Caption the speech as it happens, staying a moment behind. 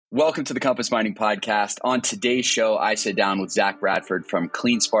Welcome to the Compass Mining Podcast. On today's show, I sit down with Zach Bradford from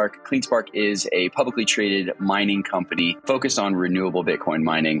CleanSpark. CleanSpark is a publicly traded mining company focused on renewable Bitcoin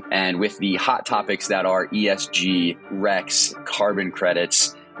mining. And with the hot topics that are ESG, REX, carbon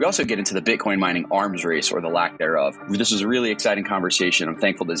credits, we also get into the Bitcoin mining arms race or the lack thereof. This was a really exciting conversation. I'm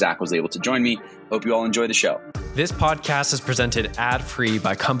thankful that Zach was able to join me. Hope you all enjoy the show. This podcast is presented ad-free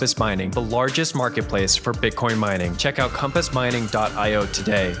by Compass Mining, the largest marketplace for Bitcoin mining. Check out compassmining.io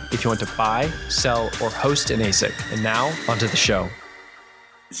today if you want to buy, sell, or host an ASIC. And now, onto the show.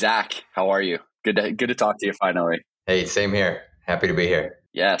 Zach, how are you? Good to talk to you finally. Hey, same here. Happy to be here.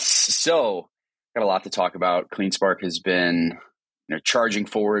 Yes. So, got a lot to talk about. CleanSpark has been charging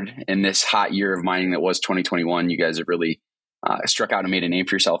forward in this hot year of mining that was 2021. You guys have really struck out and made a name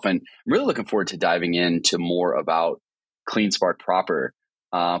for yourself. And I'm really looking forward to diving into more about CleanSpark proper.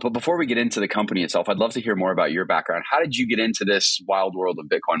 But before we get into the company itself, I'd love to hear more about your background. How did you get into this wild world of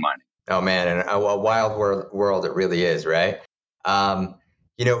Bitcoin mining? Oh, man. And a wild world it really is, right?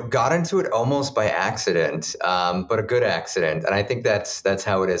 Got into it almost by accident, but a good accident. And I think that's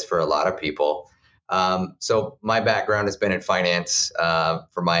how it is for a lot of people. So my background has been in finance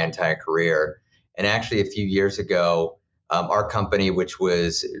for my entire career. And actually, a few years ago, our company, which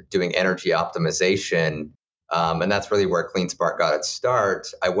was doing energy optimization, and that's really where CleanSpark got its start,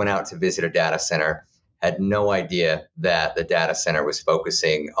 I went out to visit a data center, had no idea that the data center was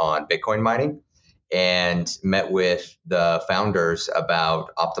focusing on Bitcoin mining, and met with the founders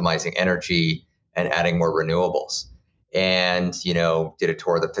about optimizing energy and adding more renewables. And, did a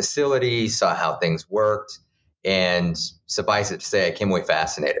tour of the facility, saw how things worked, and suffice it to say, I came away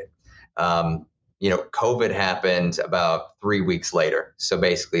fascinated. COVID happened about 3 weeks later. So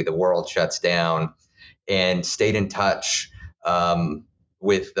basically the world shuts down, and stayed in touch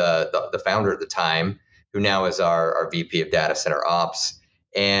with the founder at the time, who now is our VP of Data Center Ops,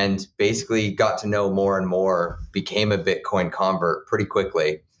 and basically got to know more and more, became a Bitcoin convert pretty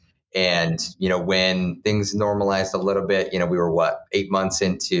quickly. And, when things normalized a little bit, we were 8 months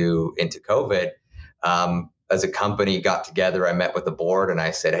into COVID, as a company got together, I met with the board and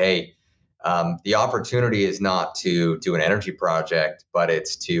I said, hey, the opportunity is not to do an energy project, but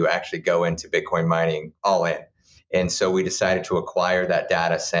it's to actually go into Bitcoin mining all in. And so we decided to acquire that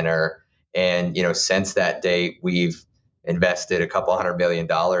data center. And, since that date, we've invested a couple $100 million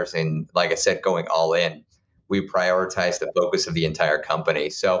in, like I said, going all in. We prioritized the focus of the entire company.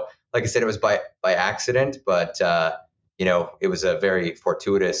 So, like I said, it was by accident, but it was a very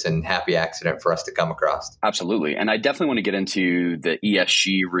fortuitous and happy accident for us to come across. Absolutely. And I definitely want to get into the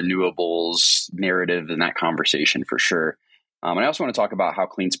ESG renewables narrative in that conversation for sure. And I also want to talk about how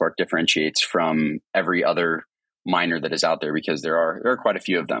CleanSpark differentiates from every other miner that is out there, because there are quite a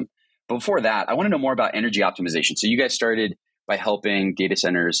few of them. But before that, I want to know more about energy optimization. So you guys started by helping data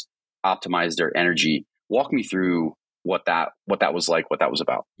centers optimize their energy. Walk me through what that was like, what that was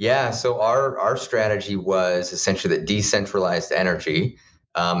about. Yeah, so our strategy was essentially that decentralized energy,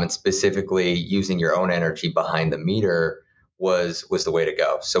 and specifically using your own energy behind the meter was the way to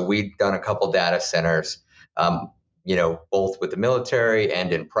go. So we'd done a couple data centers, both with the military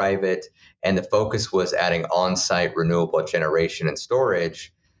and in private, and the focus was adding on-site renewable generation and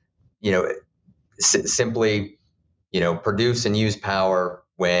storage. Simply, produce and use power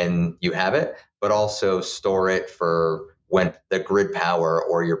when you have it, but also store it for when the grid power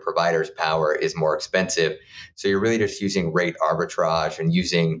or your provider's power is more expensive. So you're really just using rate arbitrage and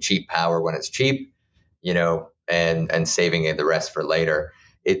using cheap power when it's cheap, and saving the rest for later.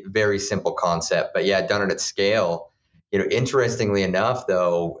 Very simple concept, but yeah, done it at scale. Interestingly enough,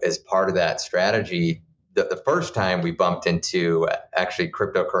 though, as part of that strategy, the first time we bumped into actually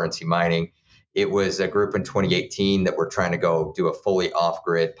cryptocurrency mining, it was a group in 2018 that were trying to go do a fully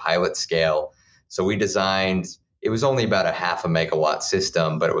off-grid pilot scale. So we designed, it was only about a 0.5 megawatt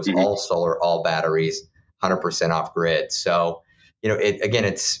system, but it was all solar, all batteries, 100% off grid. So,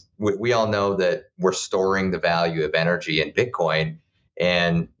 we all know that we're storing the value of energy in Bitcoin.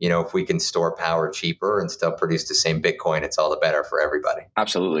 And, if we can store power cheaper and still produce the same Bitcoin, it's all the better for everybody.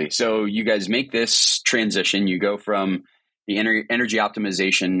 Absolutely. So you guys make this transition. You go from the energy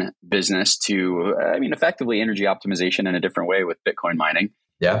optimization business to, effectively energy optimization in a different way with Bitcoin mining.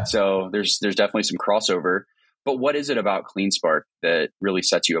 Yeah. So there's definitely some crossover. But what is it about CleanSpark that really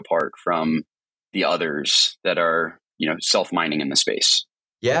sets you apart from the others that are, self-mining in the space?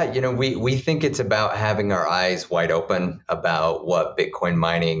 Yeah, we think it's about having our eyes wide open about what Bitcoin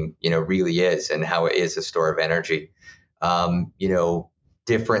mining, really is and how it is a store of energy.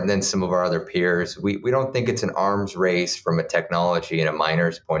 Different than some of our other peers. We don't think it's an arms race from a technology and a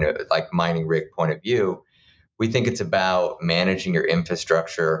miner's point of, like mining rig point of view. We think it's about managing your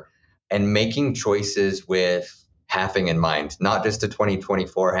infrastructure and making choices with halving in mind, not just the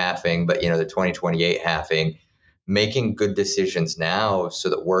 2024 halving, but the 2028 halving, making good decisions now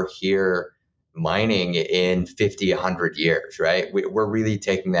so that we're here mining in 50, 100 years, right? We're really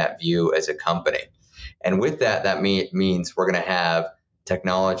taking that view as a company. And with that, means we're going to have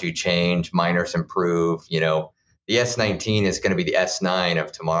technology change, miners improve. The S19 is going to be the S9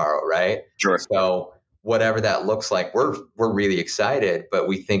 of tomorrow, right? Sure. So whatever that looks like, we're really excited, but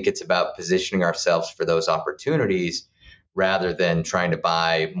we think it's about positioning ourselves for those opportunities rather than trying to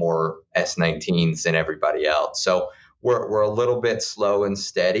buy more S19s than everybody else. So we're a little bit slow and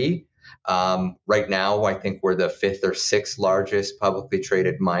steady. Right now, I think we're the 5th or 6th largest publicly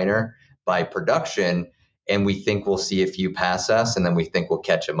traded miner by production, and we think we'll see a few pass us, and then we think we'll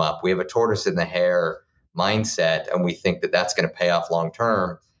catch them up. We have a tortoise in the hare mindset, and we think that that's going to pay off long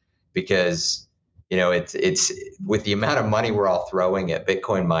term because it's with the amount of money we're all throwing at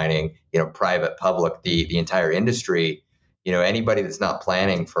Bitcoin mining, private, public, the entire industry. Anybody that's not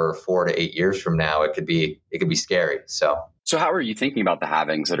planning for 4 to 8 years from now, it could be scary. So how are you thinking about the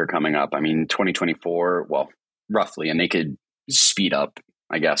halvings that are coming up? I mean, 2024, well, roughly, and they could speed up,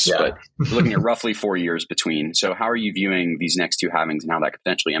 I guess, but we're looking at roughly 4 years between. So how are you viewing these next two halvings and how that could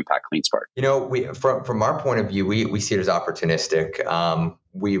potentially impact CleanSpark? We from our point of view, we see it as opportunistic.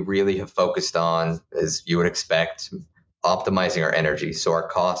 We really have focused on, as you would expect, optimizing our energy. So our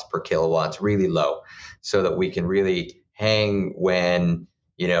cost per kilowatt's really low so that we can really hang when,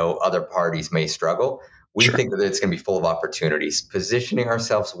 other parties may struggle. We Sure. think that it's going to be full of opportunities. Positioning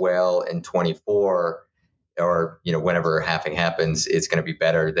ourselves well in 24 or, whenever halving happens, it's going to be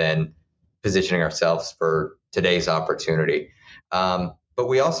better than positioning ourselves for today's opportunity. But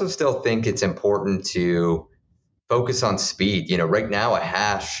we also still think it's important to focus on speed. Right now, a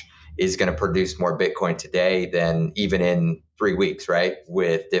hash is going to produce more Bitcoin today than even in 3 weeks, right?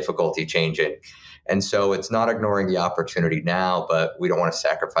 With difficulty changing. And so it's not ignoring the opportunity now, but we don't want to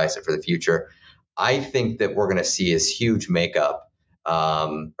sacrifice it for the future. I think that we're going to see this huge makeup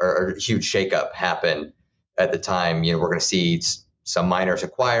or huge shakeup happen at the time. We're going to see some miners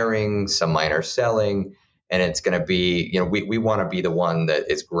acquiring, some miners selling, and it's going to be, we want to be the one that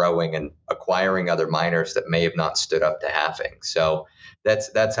is growing and acquiring other miners that may have not stood up to halving. So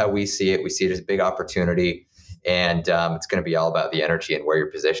that's how we see it. We see it as a big opportunity, and it's going to be all about the energy and where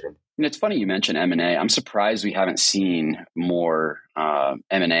you're positioned. And it's funny you mentioned M&A. I'm surprised we haven't seen more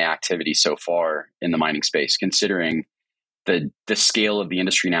M&A activity so far in the mining space, considering the scale of the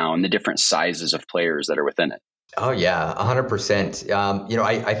industry now and the different sizes of players that are within it. Oh yeah, 100%.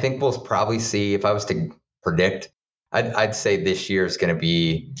 I think we'll probably see, if I was to predict, I'd say this year is going to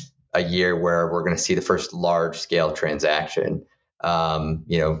be a year where we're going to see the first large scale transaction.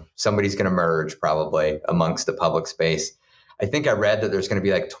 Somebody's going to merge probably amongst the public space. I think I read that there's going to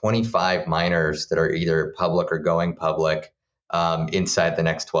be like 25 miners that are either public or going public inside the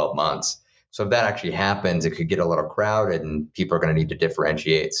next 12 months. So if that actually happens, it could get a little crowded and people are going to need to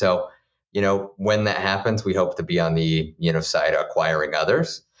differentiate. So, when that happens, we hope to be on the, side of acquiring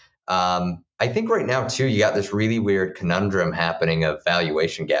others. I think right now too, you got this really weird conundrum happening of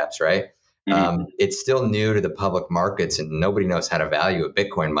valuation gaps, right? Mm-hmm. It's still new to the public markets and nobody knows how to value a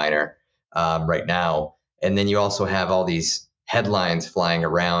Bitcoin miner right now. And then you also have all these headlines flying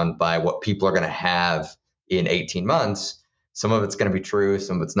around by what people are going to have in 18 months. Some of it's going to be true,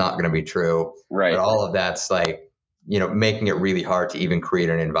 some of it's not going to be true. Right. But all of that's making it really hard to even create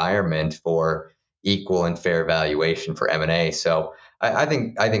an environment for equal and fair valuation for M&A. So I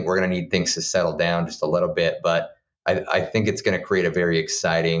think we're going to need things to settle down just a little bit, but I think it's going to create a very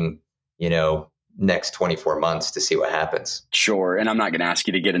exciting, next 24 months to see what happens. Sure. And I'm not going to ask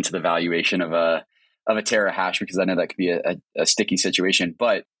you to get into the valuation of a terahash because I know that could be a sticky situation.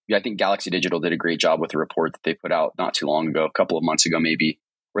 But I think Galaxy Digital did a great job with a report that they put out not too long ago, a couple of months ago maybe,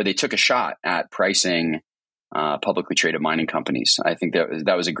 where they took a shot at pricing publicly traded mining companies. I think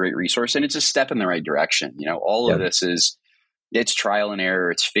that was a great resource, and it's a step in the right direction. All of this it's trial and error.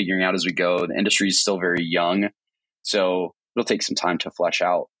 It's figuring out as we go. The industry is still very young, so it'll take some time to flesh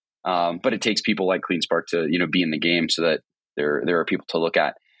out. But it takes people like CleanSpark to be in the game so that there are people to look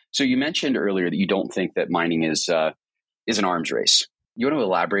at. So you mentioned earlier that you don't think that mining is an arms race. You want to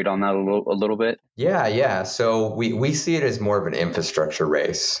elaborate on that a little bit? Yeah. So we see it as more of an infrastructure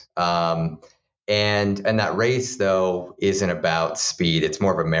race. And that race, though, isn't about speed. It's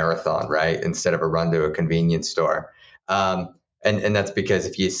more of a marathon, right? Instead of a run to a convenience store. And that's because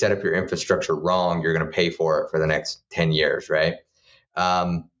if you set up your infrastructure wrong, you're going to pay for it for the next 10 years, right?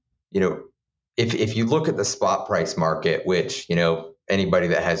 If you look at the spot price market, which, anybody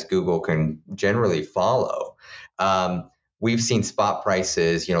that has Google can generally follow. We've seen spot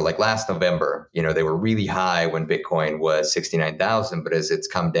prices, like last November, they were really high when Bitcoin was 69,000, but as it's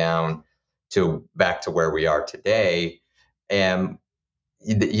come down to back to where we are today, and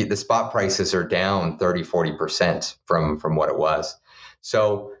the spot prices are down 30-40% from what it was.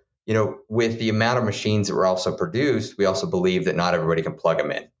 So, with the amount of machines that were also produced, we also believe that not everybody can plug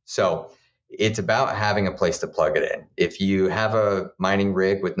them in. So it's about having a place to plug it in. If you have a mining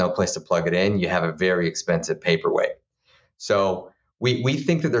rig with no place to plug it in, you have a very expensive paperweight. So we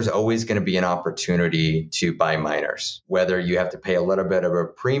think that there's always going to be an opportunity to buy miners, whether you have to pay a little bit of a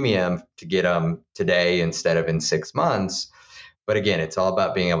premium to get them today instead of in 6 months. But again, it's all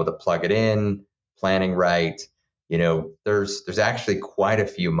about being able to plug it in, planning right. There's actually quite a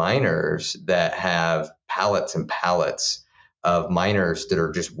few miners that have pallets and pallets of miners that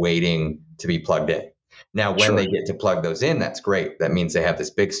are just waiting to be plugged in. Now, when they get to plug those in, that's great. That means they have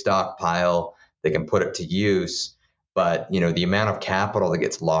this big stockpile. They can put it to use. But, the amount of capital that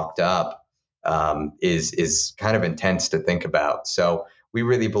gets locked up is kind of intense to think about. So we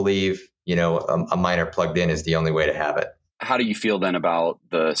really believe, a miner plugged in is the only way to have it. How do you feel then about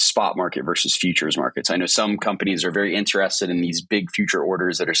the spot market versus futures markets? I know some companies are very interested in these big future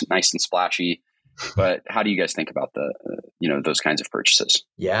orders that are nice and splashy, but how do you guys think about those kinds of purchases?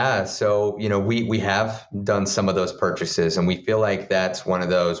 Yeah. So, we have done some of those purchases, and we feel like that's one of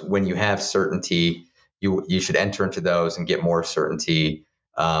those, when you have certainty, you should enter into those and get more certainty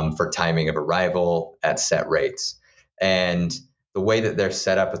for timing of arrival at set rates. And the way that they're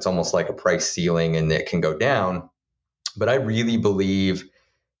set up, it's almost like a price ceiling and it can go down. But I really believe,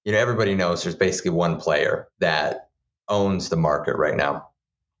 everybody knows there's basically one player that owns the market right now.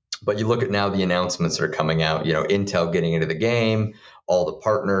 But you look at now the announcements that are coming out, Intel getting into the game, all the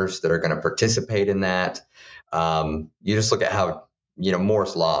partners that are going to participate in that. You just look at how,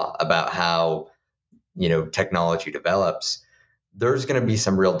 Moore's law about how, technology develops. There's going to be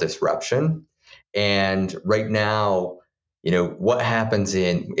some real disruption. And right now, what happens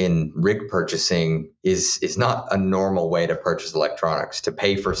in rig purchasing is not a normal way to purchase electronics, to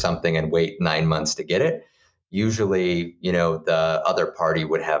pay for something and wait 9 months to get it. Usually, the other party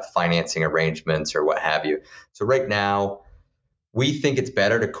would have financing arrangements or what have you. So right now, we think it's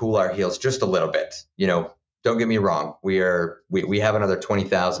better to cool our heels just a little bit. Don't get me wrong. We have another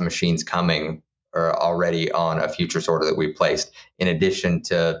 20,000 machines coming or already on a futures order that we placed, in addition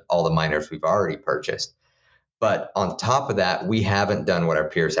to all the miners we've already purchased. But on top of that, we haven't done what our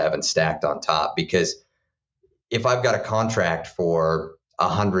peers haven't stacked on top, because if I've got a contract for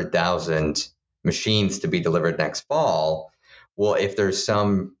 100,000 machines to be delivered next fall, well, if there's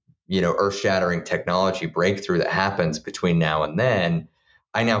some, earth-shattering technology breakthrough that happens between now and then,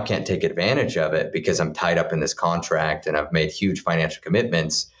 I now can't take advantage of it because I'm tied up in this contract and I've made huge financial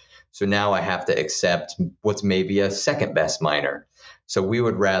commitments. So now I have to accept what's maybe a second best miner. So we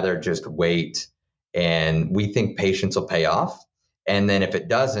would rather just wait, and we think patience will pay off. And then if it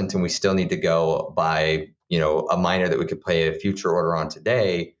doesn't, and we still need to go buy, a miner that we could pay a future order on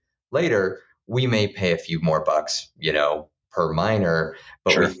today, later, we may pay a few more bucks, per miner,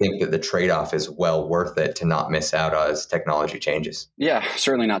 but we think that the trade-off is well worth it to not miss out as technology changes. Yeah,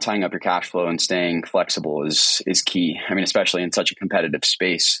 certainly not tying up your cash flow and staying flexible is key. I mean, especially in such a competitive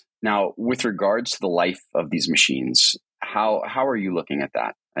space. Now, with regards to the life of these machines, how are you looking at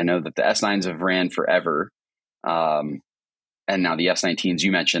that? I know that the S9s have ran forever. And now the S19s,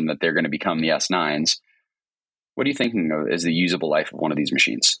 you mentioned that they're going to become the S9s. What are you thinking of as the usable life of one of these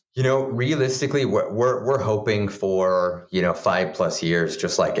machines? Realistically, we're hoping for, 5+ years,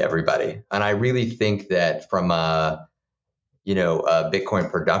 just like everybody. And I really think that from a Bitcoin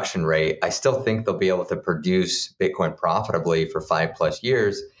production rate, I still think they'll be able to produce Bitcoin profitably for 5+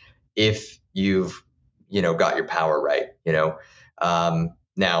 years if you've, got your power right.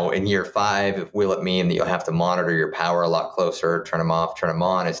 Now, in year 5, will it mean that you'll have to monitor your power a lot closer, turn them off, turn them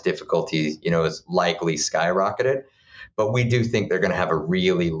on, as difficulty, is likely skyrocketed. But we do think they're going to have a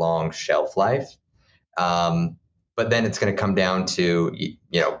really long shelf life. But then it's going to come down to,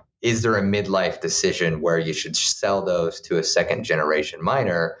 is there a midlife decision where you should sell those to a second generation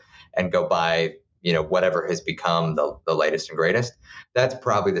miner and go buy, whatever has become the latest and greatest? That's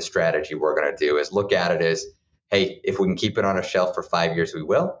probably the strategy we're going to do, is look at it as, hey, if we can keep it on a shelf for 5 years, we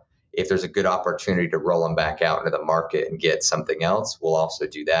will. If there's a good opportunity to roll them back out into the market and get something else, we'll also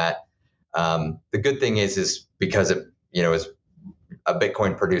do that. The good thing is because it, is a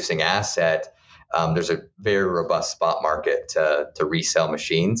Bitcoin producing asset, there's a very robust spot market to resell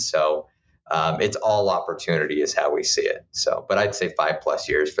machines. So it's all opportunity is how we see it. So, but I'd say 5+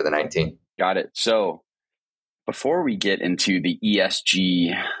 years for the 19. Got it. So Before we get into the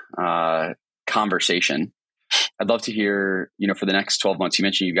ESG conversation, I'd love to hear, for the next 12 months, you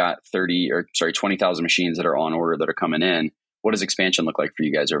mentioned you've got 20,000 machines that are on order that are coming in. What does expansion look like for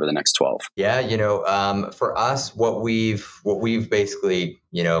you guys over the next 12? Yeah, for us, what we've basically,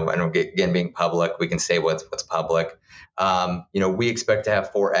 and again, being public, we can say what's public. We expect to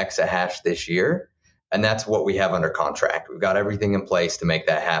have 4 exahash this year, and that's what we have under contract. We've got everything in place to make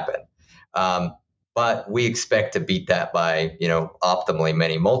that happen. But we expect to beat that by, optimally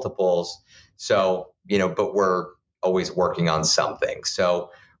many multiples. So, but we're always working on something. So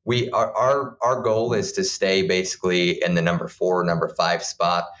our goal is to stay basically in the number 4, number 5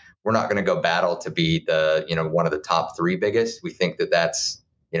 spot. We're not going to go battle to be the, one of the top 3 biggest. We think that that's,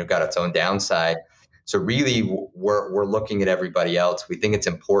 got its own downside. So really we're looking at everybody else. We think it's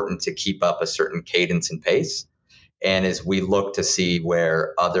important to keep up a certain cadence and pace. And as we look to see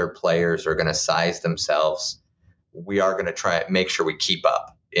where other players are going to size themselves, we are going to try and make sure we keep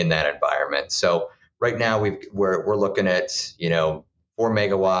up in that environment. So right now we're looking at, 4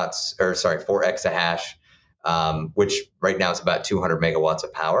 exahash, which right now is about 200 megawatts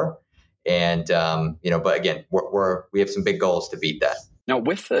of power. And, but again, we have some big goals to beat that. Now,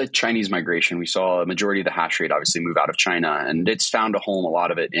 with the Chinese migration, we saw a majority of the hash rate obviously move out of China, and it's found a home, a lot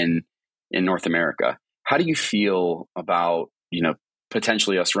of it in North America. How do you feel about,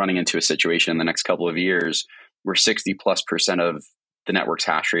 potentially us running into a situation in the next couple of years where 60+% of the network's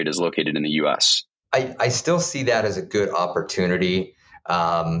hash rate is located in the US? I still see that as a good opportunity.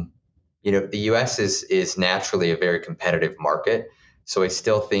 The US is naturally a very competitive market. So I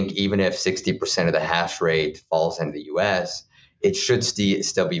still think even if 60% of the hash rate falls into the US, it should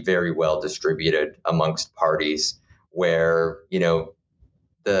still be very well distributed amongst parties where,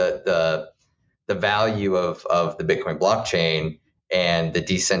 the value of the Bitcoin blockchain and the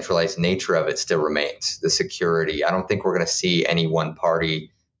decentralized nature of it still remains. The security, I don't think we're going to see any one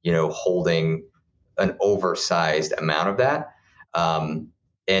party, holding an oversized amount of that.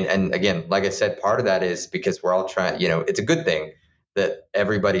 And again, like I said, part of that is because we're all trying, it's a good thing that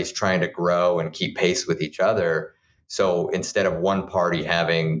everybody's trying to grow and keep pace with each other. So instead of one party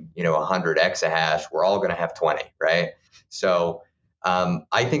having, 100 exahash, we're all going to have 20, right? So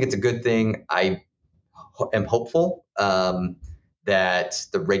I think it's a good thing. I am hopeful that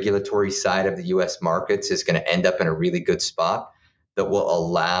the regulatory side of the U.S. markets is going to end up in a really good spot that will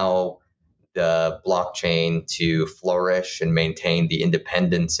allow the blockchain to flourish and maintain the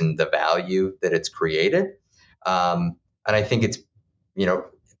independence and the value that it's created. And I think it's,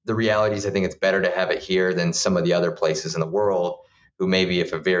 the reality is I think it's better to have it here than some of the other places in the world who maybe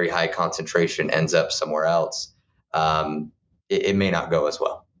if a very high concentration ends up somewhere else, it may not go as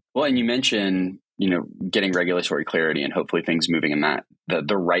well. Well, and you mentioned, getting regulatory clarity and hopefully things moving in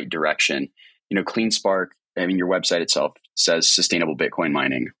the right direction. CleanSpark, your website itself says sustainable Bitcoin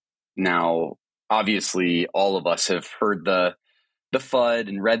mining. Now, obviously, all of us have heard the FUD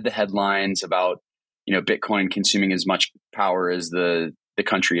and read the headlines about, Bitcoin consuming as much power as the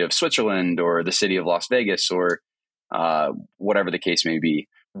country of Switzerland or the city of Las Vegas or whatever the case may be.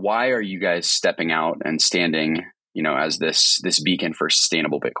 Why are you guys stepping out and standing, as this beacon for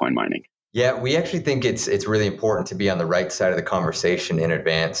sustainable Bitcoin mining? Yeah, we actually think it's really important to be on the right side of the conversation in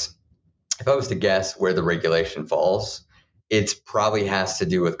advance. If I was to guess where the regulation falls, it probably has to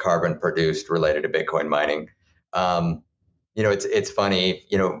do with carbon produced related to Bitcoin mining. It's funny,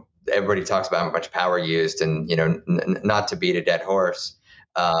 everybody talks about how much power used and, not to beat a dead horse,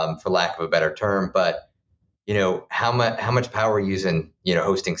 for lack of a better term, but, how much power using,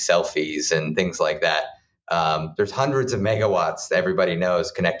 hosting selfies and things like that. There's hundreds of megawatts that everybody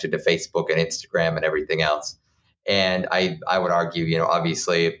knows connected to Facebook and Instagram and everything else. And I would argue,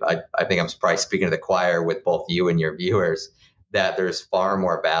 obviously, I think I'm probably speaking to the choir with both you and your viewers, that there's far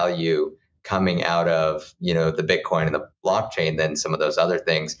more value coming out of, the Bitcoin and the blockchain than some of those other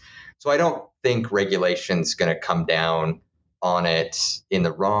things. So I don't think regulation's going to come down on it in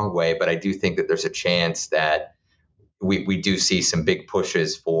the wrong way, but I do think that there's a chance that we do see some big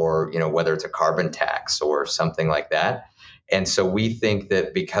pushes for, whether it's a carbon tax or something like that. And so we think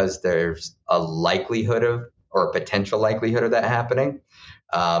that because there's a likelihood of, or a potential likelihood of that happening,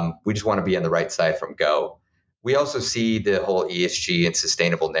 we just want to be on the right side from go. We also see the whole ESG and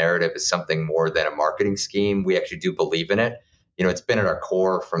sustainable narrative as something more than a marketing scheme. We actually do believe in it. It's been at our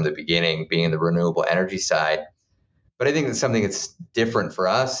core from the beginning, being the renewable energy side. But I think that something that's different for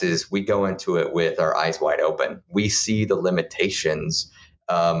us is we go into it with our eyes wide open. We see the limitations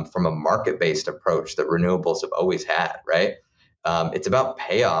from a market-based approach that renewables have always had, right? It's about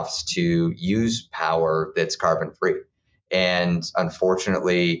payoffs to use power that's carbon free. And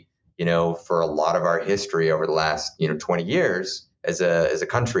unfortunately, for a lot of our history over the last, 20 years as a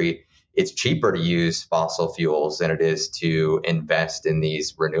country, it's cheaper to use fossil fuels than it is to invest in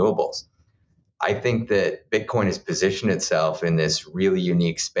these renewables. I think that Bitcoin has positioned itself in this really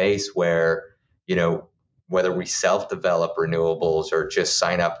unique space where, whether we self-develop renewables or just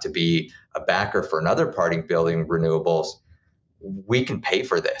sign up to be a backer for another party building renewables, we can pay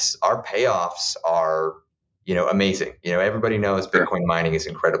for this. Our payoffs are, amazing. Everybody knows Bitcoin mining is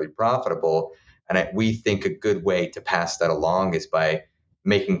incredibly profitable. And we think a good way to pass that along is by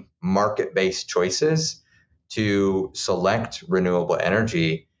making market-based choices to select renewable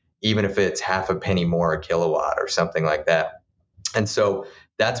energy, even if it's half a penny more a kilowatt or something like that. And so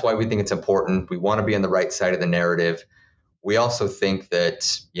that's why we think it's important. We want to be on the right side of the narrative. We also think that,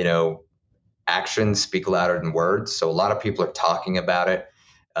 actions speak louder than words. So a lot of people are talking about it.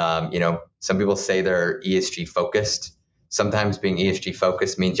 Some people say they're ESG focused. Sometimes being ESG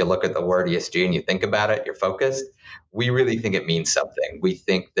focused means you look at the word ESG and you think about it, you're focused. We really think it means something. We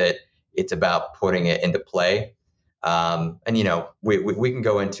think that it's about putting it into play. We can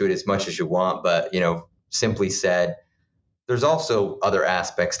go into it as much as you want, but, simply said, there's also other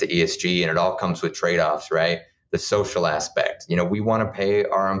aspects to ESG, and it all comes with trade-offs, right? The social aspect. We want to pay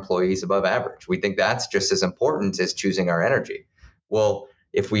our employees above average. We think that's just as important as choosing our energy. Well,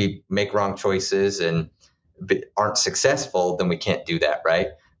 if we make wrong choices and aren't successful, then we can't do that, right?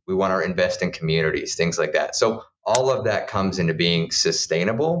 We want to invest in communities, things like that. So all of that comes into being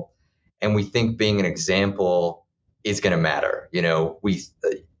sustainable. And we think being an example is going to matter.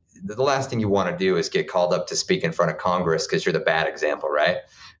 The last thing you want to do is get called up to speak in front of Congress because you're the bad example, right?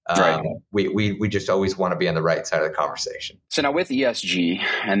 Right. We just always want to be on the right side of the conversation. So now with ESG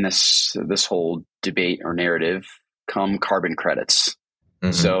and this whole debate or narrative come carbon credits.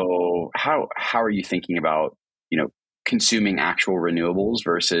 Mm-hmm. So how are you thinking about, consuming actual renewables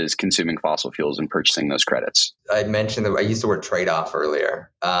versus consuming fossil fuels and purchasing those credits? I mentioned that I used the word trade-off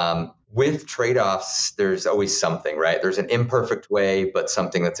earlier. With trade-offs, there's always something, right? There's an imperfect way, but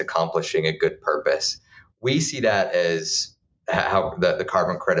something that's accomplishing a good purpose. We see that as how the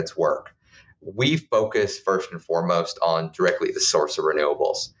carbon credits work. We focus first and foremost on directly the source of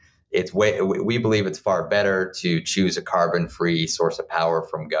renewables. We believe it's far better to choose a carbon-free source of power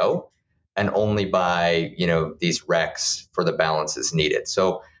from go and only buy, these RECs for the balances needed.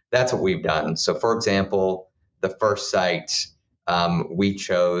 So that's what we've done. So for example, the first site, we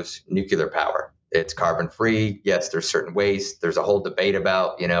chose nuclear power. It's carbon-free. Yes, there's certain ways. There's a whole debate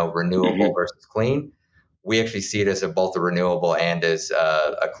about, renewable versus clean. We actually see it as both a renewable and as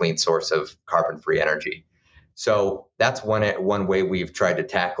a clean source of carbon-free energy. So that's one way we've tried to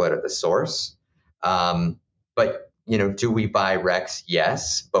tackle it at the source. But, do we buy RECs?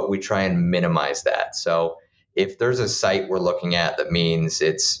 Yes, but we try and minimize that. So if there's a site we're looking at that means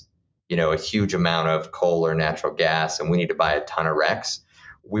it's, a huge amount of coal or natural gas and we need to buy a ton of RECs,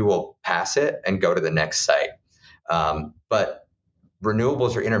 we will pass it and go to the next site. But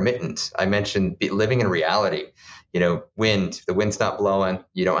renewables are intermittent. I mentioned living in reality. The wind's not blowing,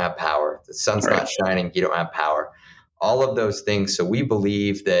 you don't have power. The sun's not shining, you don't have power. All of those things. So we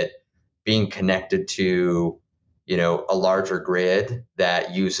believe that being connected to, a larger grid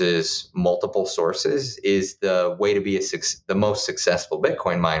that uses multiple sources is the way to be the most successful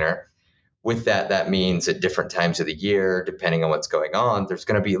Bitcoin miner. With that means at different times of the year, depending on what's going on, there's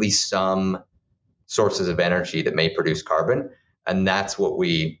going to be at least some sources of energy that may produce carbon. And that's what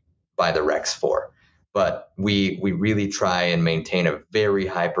we buy the RECs for. But we really try and maintain a very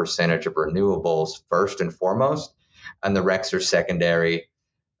high percentage of renewables first and foremost, and the RECs are secondary.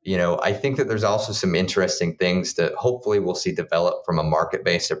 I think that there's also some interesting things that hopefully we'll see develop from a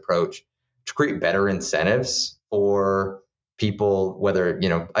market-based approach to create better incentives for people, whether,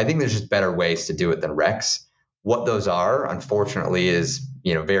 I think there's just better ways to do it than RECs. What those are, unfortunately, is,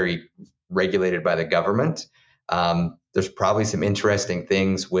 very regulated by the government. There's probably some interesting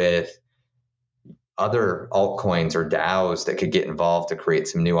things with other altcoins or DAOs that could get involved to create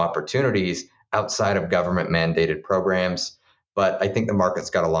some new opportunities outside of government mandated programs. But I think the market's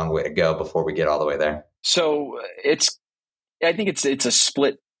got a long way to go before we get all the way there. So I think it's a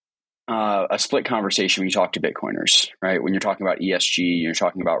split conversation when you talk to Bitcoiners, right? When you're talking about ESG, you're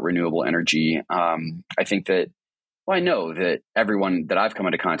talking about renewable energy. I think that, I know that everyone that I've come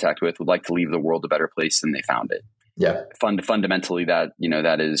into contact with would like to leave the world a better place than they found it. Yeah. Fundamentally, that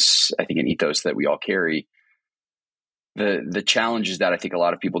is, I think, an ethos that we all carry. The challenge is that I think a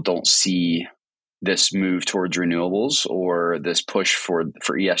lot of people don't see this move towards renewables or this push for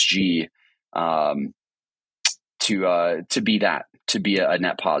ESG to be a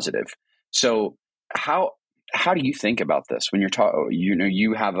net positive. So how how do you think about this when you're talking?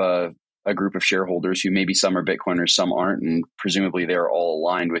 You have a group of shareholders who maybe some are Bitcoiners, some aren't, and presumably they're all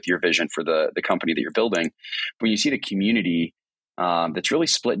aligned with your vision for the company that you're building. But when you see the community that's really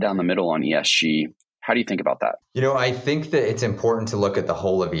split down the middle on ESG, how do you think about that? I think that it's important to look at the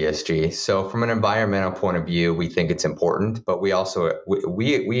whole of ESG. So from an environmental point of view, we think it's important, but we also,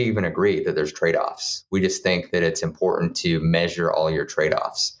 we even agree that there's trade-offs. We just think that it's important to measure all your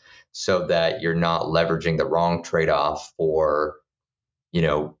trade-offs so that you're not leveraging the wrong trade-off for,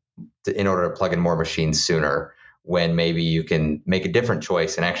 in order to plug in more machines sooner, when maybe you can make a different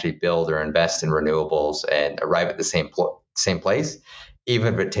choice and actually build or invest in renewables and arrive at the same place,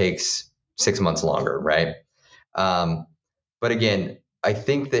 even if it takes 6 months longer, right? But again, I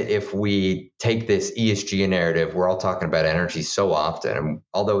think that if we take this ESG narrative, we're all talking about energy so often, and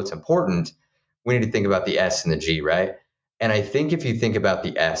although it's important, we need to think about the S and the G, right? And I think if you think about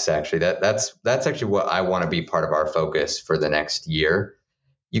the S, actually, that's actually what I want to be part of our focus for the next year.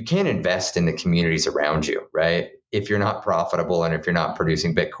 You can't invest in the communities around you, right? If you're not profitable and if you're not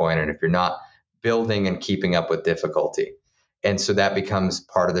producing Bitcoin and if you're not building and keeping up with difficulty. And so that becomes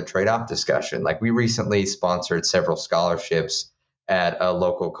part of the trade-off discussion. Like, we recently sponsored several scholarships at a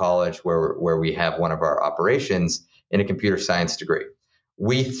local college where we have one of our operations in a computer science degree.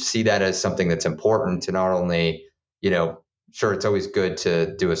 We see that as something that's important to not only, sure, it's always good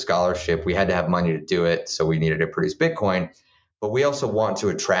to do a scholarship. We had to have money to do it, so we needed to produce Bitcoin. But we also want to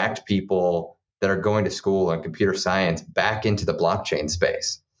attract people that are going to school in computer science back into the blockchain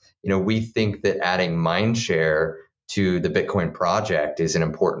space. We think that adding mindshare to the Bitcoin project is an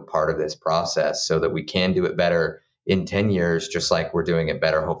important part of this process so that we can do it better in 10 years, just like we're doing it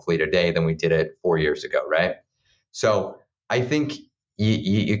better, hopefully today, than we did it 4 years ago, right? So I think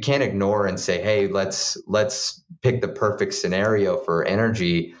you can't ignore and say, hey, let's pick the perfect scenario for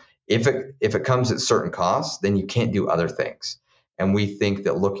energy. If it comes at certain costs, then you can't do other things. And we think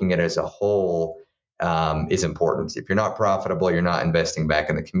that looking at it as a whole is important. If you're not profitable, you're not investing back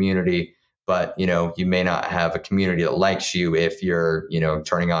in the community. But, you may not have a community that likes you if you're,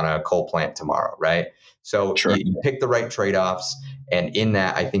 turning on a coal plant tomorrow, right? So Sure. you pick the right trade-offs. And in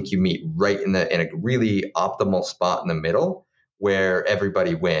that, I think you meet right in a really optimal spot in the middle where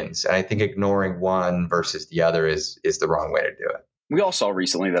everybody wins. And I think ignoring one versus the other is the wrong way to do it. We all saw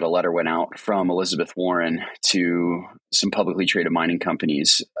recently that a letter went out from Elizabeth Warren to some publicly traded mining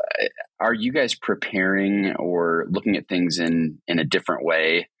companies. Are you guys preparing or looking at things in a different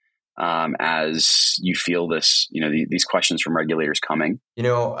way as you feel this, these questions from regulators coming?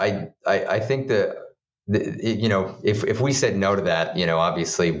 I think that, if we said no to that,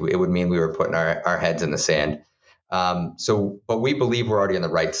 obviously it would mean we were putting our heads in the sand. But we believe we're already on the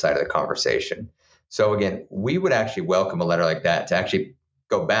right side of the conversation. So again, we would actually welcome a letter like that to actually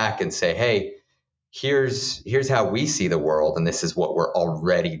go back and say, hey, here's how we see the world, and this is what we're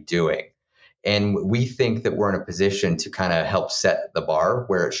already doing. And we think that we're in a position to kind of help set the bar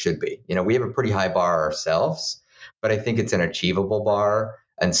where it should be. We have a pretty high bar ourselves, but I think it's an achievable bar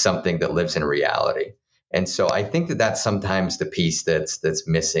and something that lives in reality. And so I think that that's sometimes the piece that's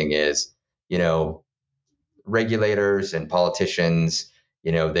missing is, regulators and politicians,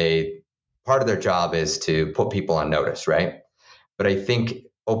 part of their job is to put people on notice, right? But I think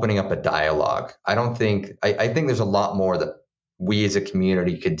opening up a dialogue, I think there's a lot more that we as a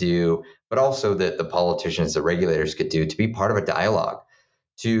community could do, but also that the politicians, the regulators could do to be part of a dialogue,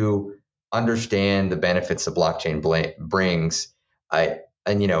 to understand the benefits the blockchain brings.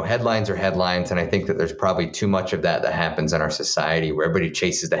 Headlines are headlines, and I think that there's probably too much of that happens in our society where everybody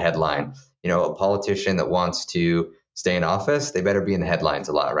chases the headline. A politician that wants to stay in office, they better be in the headlines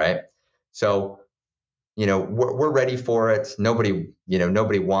a lot, right? So, we're ready for it. Nobody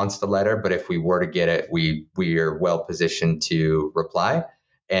wants the letter, but if we were to get it, we are well positioned to reply.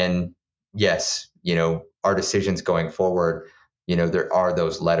 And yes, our decisions going forward, there are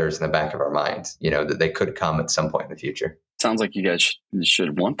those letters in the back of our minds, that they could come at some point in the future. Sounds like you guys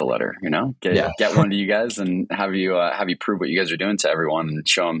should want the letter, get one to you guys and have you prove what you guys are doing to everyone and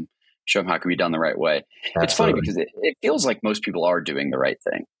show them how it can be done the right way. Absolutely. It's funny because it feels like most people are doing the right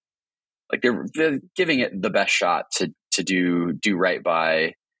thing. Like they're giving it the best shot to do right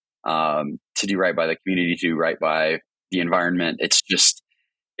by the community, to do right by the environment. It's just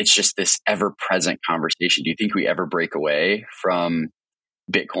this ever present conversation. Do you think we ever break away from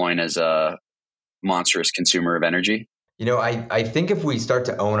Bitcoin as a monstrous consumer of energy? I think if we start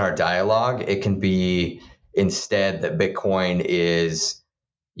to own our dialogue, it can be instead that Bitcoin is,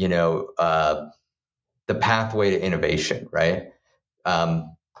 the pathway to innovation, right?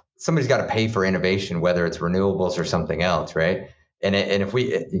 Somebody's got to pay for innovation, whether it's renewables or something else, right? And if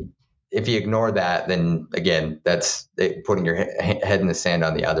we, if you ignore that, then again, that's putting your head in the sand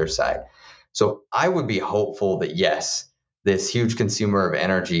on the other side. So I would be hopeful that yes, this huge consumer of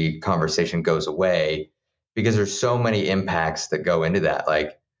energy conversation goes away, because there's so many impacts that go into that.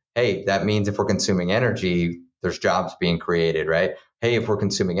 Like, hey, that means if we're consuming energy, there's jobs being created, right? Hey, if we're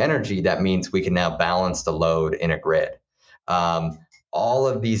consuming energy, that means we can now balance the load in a grid. All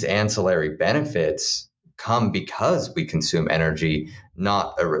of these ancillary benefits come because we consume energy,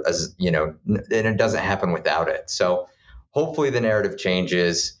 not as and it doesn't happen without it. So hopefully the narrative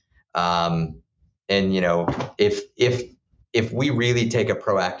changes. And if we really take a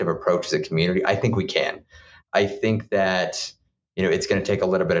proactive approach as a community, I think we can. I think that it's going to take a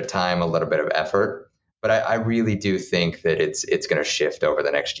little bit of time, a little bit of effort, but I really do think that it's going to shift over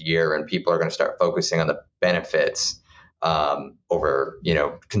the next year, and people are going to start focusing on the benefits over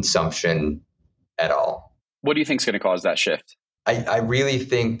consumption at all. What do you think is going to cause that shift? I really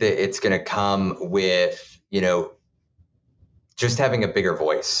think that it's going to come with just having a bigger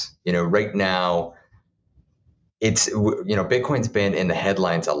voice. Right now, it's Bitcoin's been in the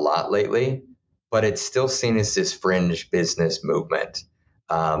headlines a lot lately, but it's still seen as this fringe business movement.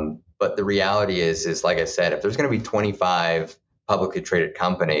 But the reality is like I said, if there's going to be 25 publicly traded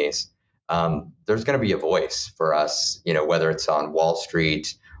companies, there's going to be a voice for us, whether it's on Wall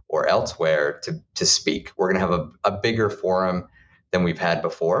Street or elsewhere to speak. We're going to have a bigger forum than we've had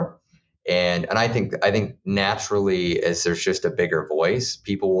before. And I think naturally, as there's just a bigger voice,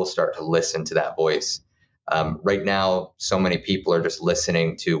 people will start to listen to that voice. Right now, so many people are just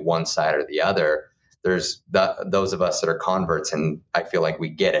listening to one side or the other. There's those of us that are converts, and I feel like we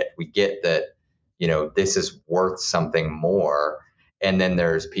get it. We get that, this is worth something more. And then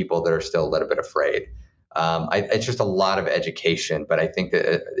there's people that are still a little bit afraid. It's just a lot of education, but I think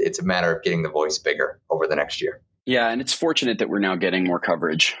that it's a matter of getting the voice bigger over the next year. Yeah, and it's fortunate that we're now getting more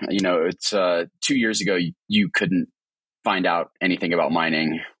coverage. It's 2 years ago, you couldn't find out anything about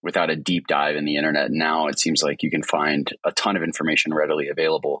mining without a deep dive in the internet. Now it seems like you can find a ton of information readily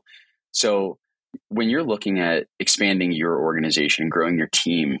available. So when you're looking at expanding your organization, growing your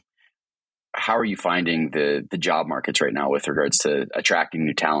team, how are you finding the job markets right now with regards to attracting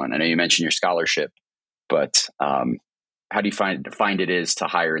new talent? I know you mentioned your scholarship, but how do you find it is to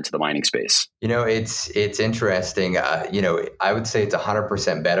hire into the mining space? It's interesting. I would say it's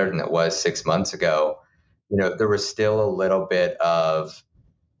 100% better than it was 6 months ago. There was still a little bit of,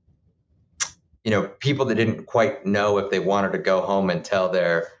 people that didn't quite know if they wanted to go home and tell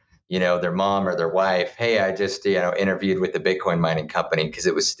their mom or their wife, hey, I just, interviewed with the Bitcoin mining company, because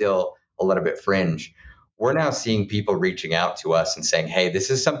it was still a little bit fringe. We're now seeing people reaching out to us and saying, hey, this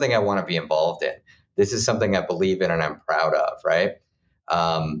is something I want to be involved in. This is something I believe in and I'm proud of, right?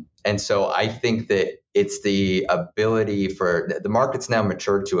 And so I think that it's the ability for the market's now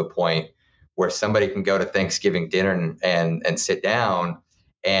matured to a point where somebody can go to Thanksgiving dinner and sit down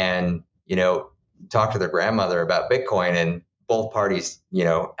and, talk to their grandmother about Bitcoin, and both parties,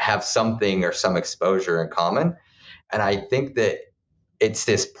 have something or some exposure in common. And I think that it's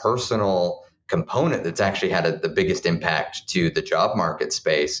this personal component that's actually had the biggest impact to the job market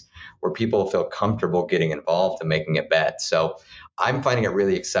space, where people feel comfortable getting involved and making a bet. So I'm finding it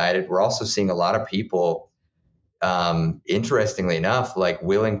really excited. We're also seeing a lot of people, interestingly enough, like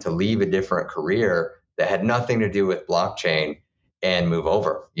willing to leave a different career that had nothing to do with blockchain and move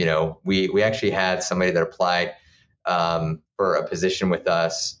over. We actually had somebody that applied for a position with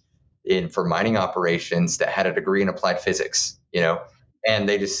us for mining operations that had a degree in applied physics, and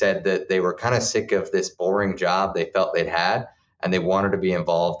they just said that they were kind of sick of this boring job they felt they'd had, and they wanted to be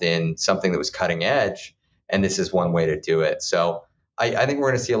involved in something that was cutting edge. And this is one way to do it. So I think we're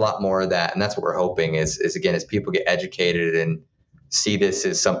going to see a lot more of that. And that's what we're hoping is again, as people get educated and see this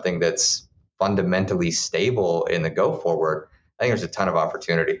as something that's fundamentally stable in the go forward, I think there's a ton of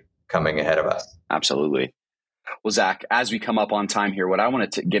opportunity coming ahead of us. Absolutely. Well, Zach, as we come up on time here, what I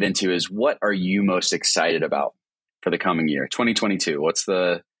wanted to get into is, what are you most excited about for the coming year, 2022? What's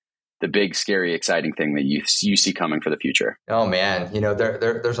the big, scary, exciting thing that you see coming for the future? Oh man,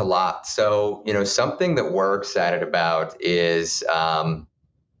 there's a lot. So, something that we're excited about is,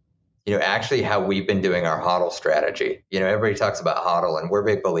 actually how we've been doing our HODL strategy. Everybody talks about HODL, and we're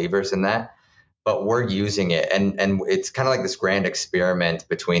big believers in that, but we're using it. And it's kind of like this grand experiment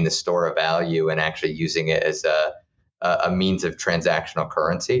between the store of value and actually using it as a means of transactional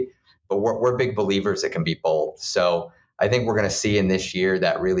currency. But we're big believers it can be both. So I think we're going to see in this year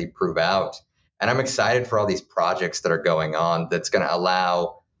that really prove out. And I'm excited for all these projects that are going on that's going to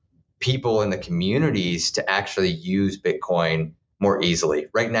allow people in the communities to actually use Bitcoin more easily.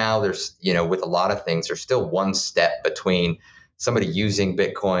 Right now, there's, with a lot of things, there's still one step between somebody using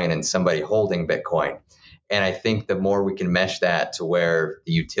Bitcoin and somebody holding Bitcoin. And I think the more we can mesh that to where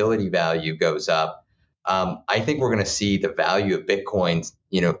the utility value goes up, I think we're going to see the value of Bitcoin,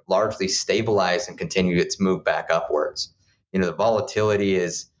 largely stabilize and continue its move back upwards. The volatility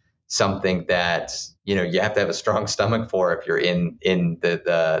is something that, you have to have a strong stomach for if you're in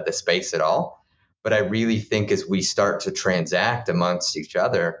the space at all. But I really think as we start to transact amongst each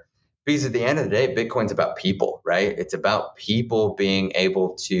other, because at the end of the day, Bitcoin's about people, right? It's about people being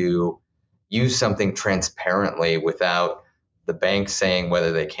able to use something transparently without the bank saying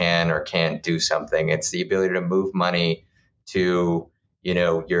whether they can or can't do something. It's the ability to move money to,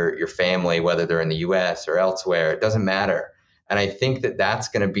 your family, whether they're in the US or elsewhere. It doesn't matter. And I think that that's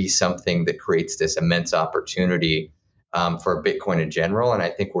going to be something that creates this immense opportunity for Bitcoin in general. And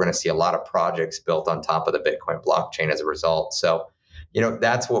I think we're going to see a lot of projects built on top of the Bitcoin blockchain as a result. So,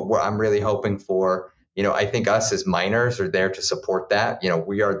 that's what I'm really hoping for. I think us as miners are there to support that.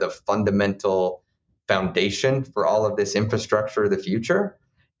 We are the fundamental foundation for all of this infrastructure of the future.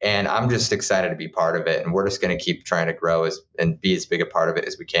 And I'm just excited to be part of it. And we're just going to keep trying to grow and be as big a part of it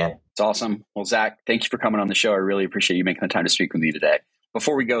as we can. It's awesome. Well, Zach, thank you for coming on the show. I really appreciate you making the time to speak with me today.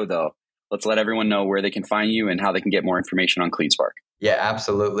 Before we go, though, let's let everyone know where they can find you and how they can get more information on CleanSpark. Yeah,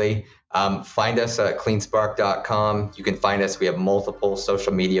 absolutely. Find us at cleanspark.com. You can find us. We have multiple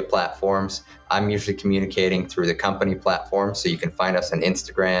social media platforms. I'm usually communicating through the company platform. So you can find us on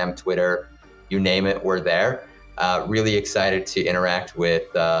Instagram, Twitter, you name it, we're there. Really excited to interact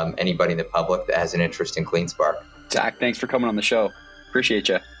with anybody in the public that has an interest in CleanSpark. Zach, thanks for coming on the show. Appreciate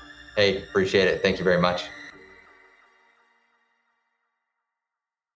you. Hey, appreciate it. Thank you very much.